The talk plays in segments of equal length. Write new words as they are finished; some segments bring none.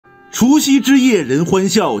除夕之夜人欢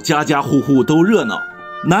笑，家家户户都热闹，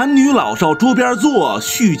男女老少桌边坐，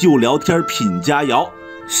叙旧聊天品佳肴。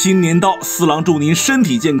新年到，四郎祝您身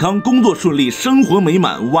体健康，工作顺利，生活美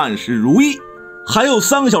满，万事如意。还有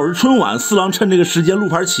3个小时春晚，四郎趁这个时间录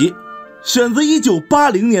盘棋，选择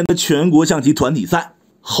1980年的全国象棋团体赛，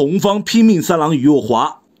红方拼命三郎于幼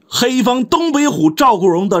华，黑方东北虎赵国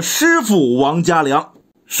荣的师傅王嘉良。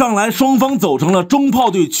上来双方走成了中炮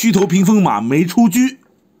队区头屏风马没出车，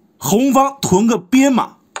红方屯个边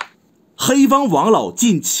马，黑方王老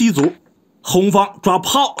进7卒，红方抓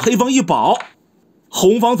炮，黑方一保，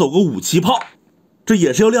红方走个5七炮，这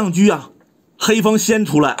也是要亮车啊。黑方先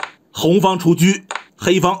出来，红方出车，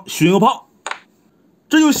黑方巡个炮，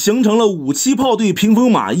这就形成了5七炮对屏风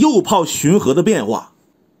马右炮巡河的变化。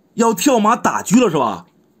要跳马打车了是吧？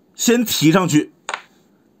先提上去，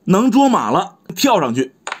能捉马了跳上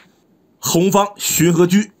去，红方巡河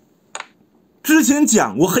车。之前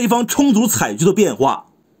讲过黑方冲卒踩车的变化，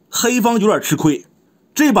黑方有点吃亏，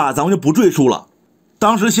这把咱们就不赘述了。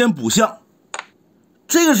当时先补象，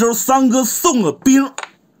这个时候三哥送了兵，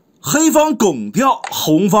黑方拱跳，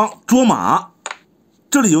红方捉马，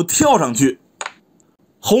这里就跳上去，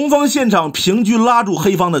红方现场平车拉住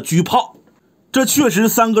黑方的车炮，这确实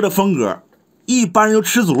三哥的风格，一般人就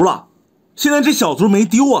吃足了。现在这小卒没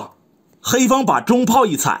丢啊，黑方把中炮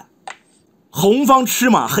一踩，红方吃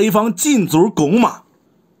马，黑方进卒拱马，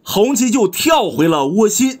红旗就跳回了窝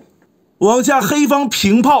心，往下黑方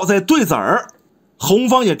平炮再对子儿，红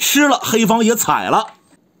方也吃了，黑方也踩了，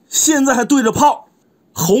现在还对着炮，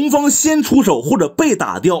红方先出手或者被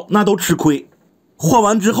打掉那都吃亏。换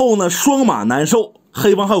完之后呢，双马难受，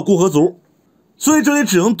黑方还有过河卒，所以这里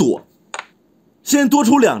只能躲。现在多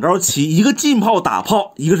出2招棋，一个进炮打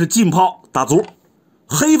炮，一个是进炮打卒。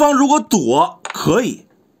黑方如果躲可以，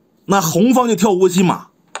那红方就跳窝心马，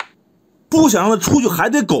不想让他出去还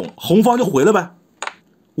得拱，红方就回来呗，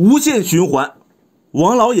无限循环。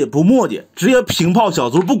王老也不磨叽，直接平炮小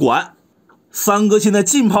卒不管。三哥现在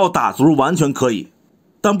进炮打卒完全可以，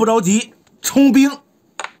但不着急，冲兵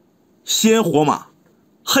先活马，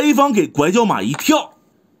黑方给拐角马一跳，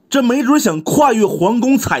这没准想跨越皇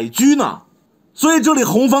宫踩车呢。所以这里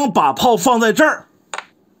红方把炮放在这儿，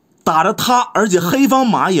打着他，而且黑方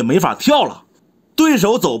马也没法跳了，对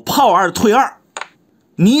手走炮2退2，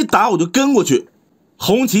你打我就跟过去，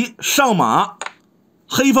红旗上马，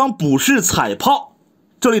黑方补士踩炮，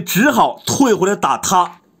这里只好退回来打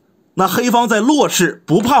他。那黑方在落士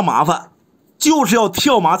不怕麻烦，就是要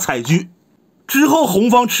跳马踩车。之后红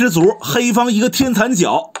方吃卒，黑方一个天残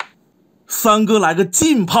脚，三哥来个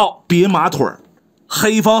进炮别马腿，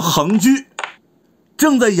黑方横车。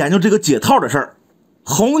正在研究这个解套的事儿，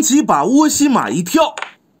红旗把窝心马一跳，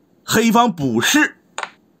黑方补士，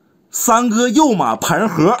三哥右马盘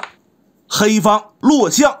河，黑方落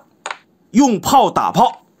象，用炮打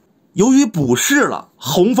炮。由于补士了，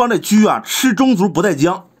红方的车啊吃中卒不带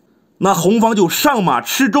将，那红方就上马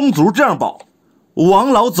吃中卒这样保。王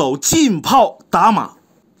老走进炮打马，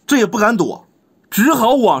这也不敢躲，只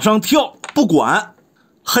好往上跳不管，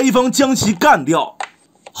黑方将其干掉，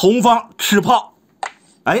红方吃炮。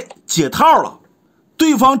哎，解套了，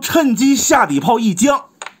对方趁机下底炮一将，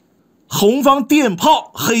红方垫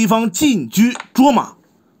炮，黑方进车捉马，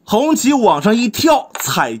红旗往上一跳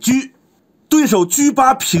踩车，对手车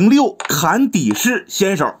8平6砍底士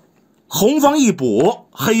先手，红方一补，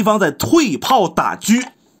黑方再退炮打车，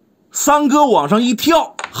三哥往上一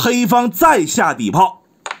跳，黑方再下底炮，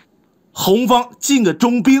红方进个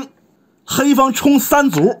中兵，黑方冲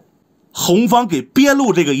3卒，红方给边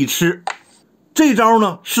路这个一吃。这招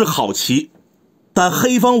呢是好棋，但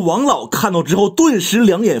黑方王老看到之后顿时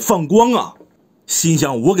两眼放光啊，心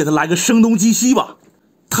想我给他来个声东击西吧。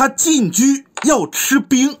他进车要吃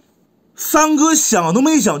兵，三哥想都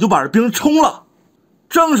没想就把这兵冲了，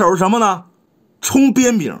正手是什么呢？冲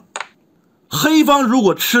边兵。黑方如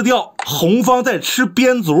果吃掉，红方再吃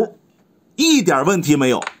边卒，一点问题没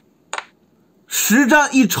有。实战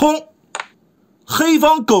一冲，黑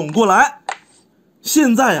方拱过来，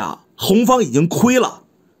现在啊红方已经亏了，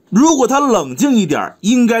如果他冷静一点，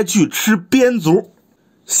应该去吃边卒，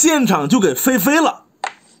现场就给飞了，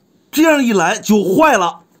这样一来就坏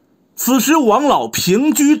了。此时王老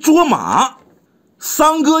平车捉马，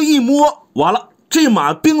三哥一摸，完了，这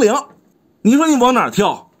马冰凉，你说你往哪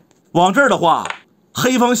跳？往这儿的话，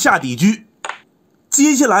黑方下底车，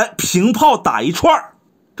接下来平炮打一串，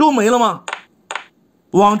这不没了吗？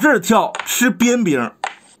往这儿跳吃边兵，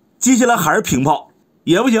接下来还是平炮，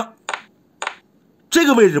也不行。这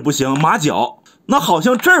个位置不行，马角，那好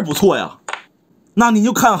像这儿不错呀。那你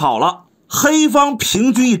就看好了，黑方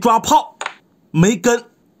平车一抓炮，没跟，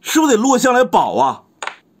是不是得落象来保啊？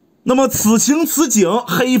那么此情此景，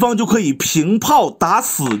黑方就可以平炮打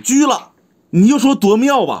死车了。你就说多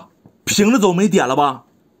妙吧，平着走没点了吧？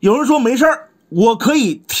有人说没事儿，我可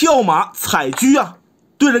以跳马踩车啊，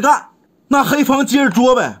对着干。那黑方接着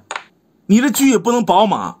捉呗，你这车也不能保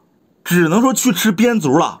马，只能说去吃边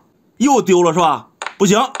卒了，又丢了是吧？不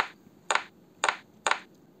行，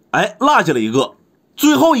哎，落下了一个，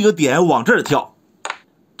最后一个点往这儿跳，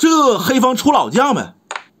这黑方出老将呗，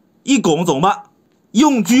一拱怎么办？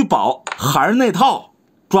用车保还是那套，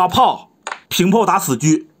抓炮平炮打死车。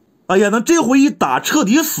哎呀，那这回一打彻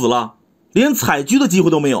底死了，连踩车的机会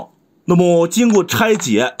都没有。那么经过拆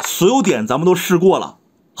解，所有点咱们都试过了，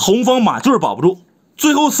红方马就是保不住，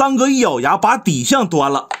最后三哥一咬牙把底象端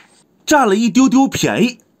了，占了一丢丢便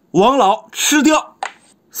宜，王老吃掉。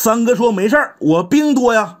三哥说没事儿，我兵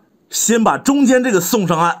多呀，先把中间这个送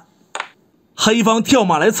上岸。黑方跳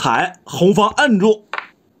马来踩，红方摁住，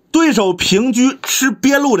对手平车吃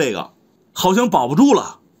边路，这个好像保不住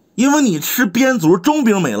了，因为你吃边卒中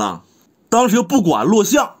兵没了，当时又不管落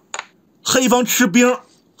象，黑方吃兵，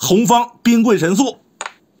红方兵贵神速，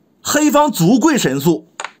黑方卒贵神速，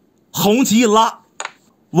红旗一拉，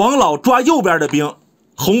王老抓右边的兵，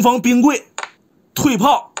红方兵贵，退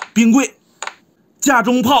炮兵贵，架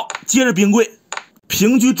中炮接着兵贵，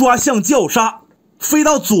平车抓象叫杀，飞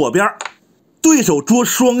到左边，对手捉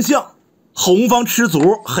双象，红方吃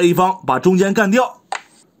卒，黑方把中间干掉，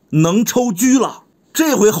能抽车了。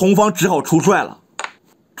这回红方只好出帅了。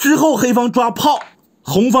之后黑方抓炮，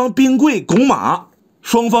红方兵贵拱马，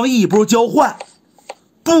双方一波交换，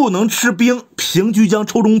不能吃兵，平车将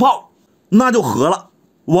抽中炮，那就和了。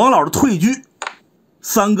王老的退车，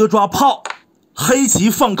三哥抓炮，黑棋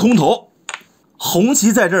放空头，红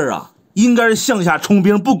棋在这儿啊，应该是向下冲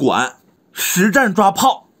兵不管，实战抓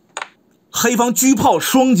炮，黑方车炮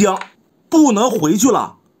双将，不能回去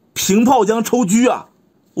了，平炮将抽车啊，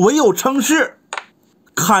唯有称士，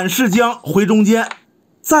砍士将回中间，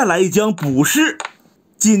再来一将补士，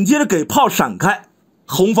紧接着给炮闪开，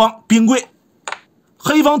红方兵贵，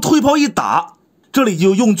黑方退炮一打，这里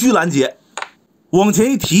就用车拦截，往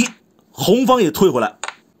前一提，红方也退回来，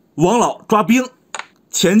王老抓兵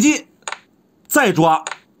前进，再抓，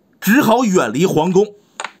只好远离皇宫，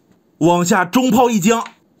往下中炮一将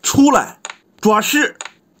出来，抓士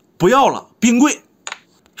不要了，兵贵，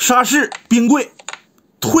杀士兵贵，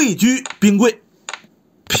退车兵贵，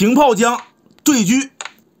平炮将对车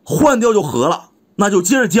换掉就和了，那就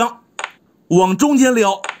接着将往中间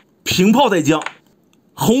撩，平炮再将，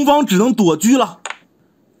红方只能躲车了。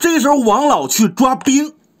这时候王老去抓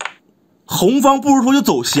兵，红方不如说就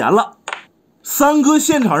走闲了，三哥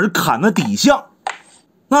现场是砍的底象，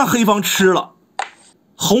那黑方吃了，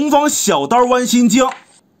红方小刀弯心将，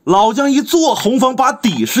老将一坐，红方把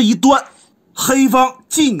底士一端，黑方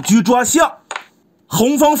进车抓象，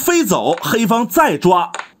红方飞走，黑方再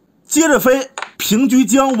抓，接着飞，平车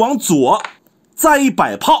将往左，再一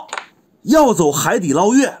摆炮，要走海底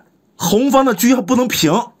捞月，红方的车还不能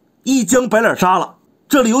平，一将白脸杀了，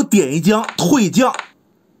这里有点一将退将，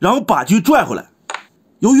然后把车拽回来。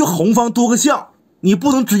由于红方多个象，你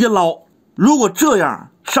不能直接捞，如果这样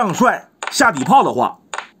上帅下底炮的话，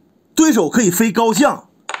对手可以飞高象，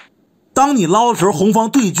当你捞的时候红方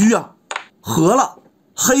对车啊，和了，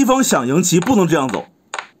黑方想赢棋不能这样走。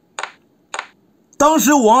当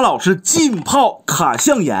时王老是进炮卡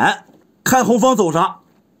象眼，看红方走啥，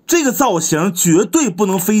这个造型绝对不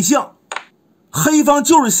能飞象，黑方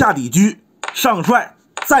就是下底车上帅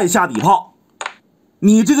再下底炮，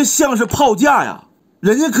你这个象是炮架呀，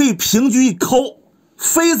人家可以平车一抠，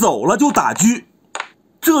飞走了就打车，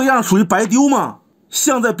这样属于白丢吗？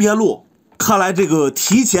象在边路，看来这个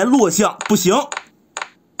提前落象不行。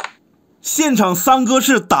现场三哥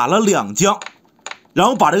是打了两将，然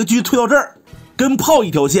后把这个车推到这儿，跟炮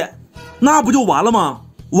一条线，那不就完了吗？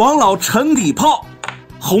王老沉底炮，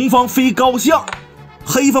红方飞高象，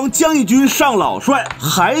黑方将一军上老帅，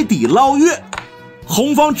海底捞月，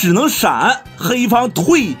红方只能闪，黑方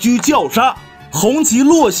退车叫杀，红旗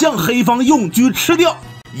落象，黑方用车吃掉，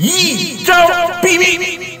一招毙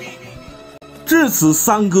命。至此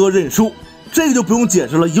三哥认输，这个就不用解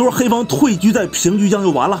释了，一会儿黑方退车再平车将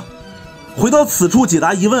就完了。回到此处解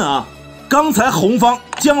答疑问啊，刚才红方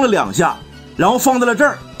将了两下，然后放在了这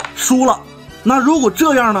儿，输了。那如果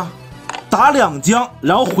这样呢？打两将，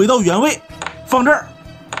然后回到原位，放这儿，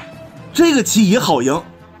这个棋也好赢，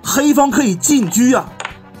黑方可以进车啊。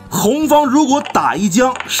红方如果打一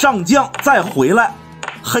将上将再回来，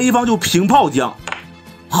黑方就平炮将，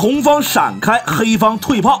红方闪开，黑方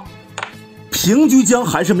退炮，平车将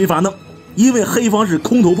还是没法弄，因为黑方是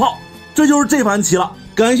空头炮。这就是这盘棋了，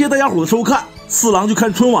感谢大家伙的收看，四郎就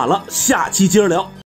看春晚了，下期接着聊。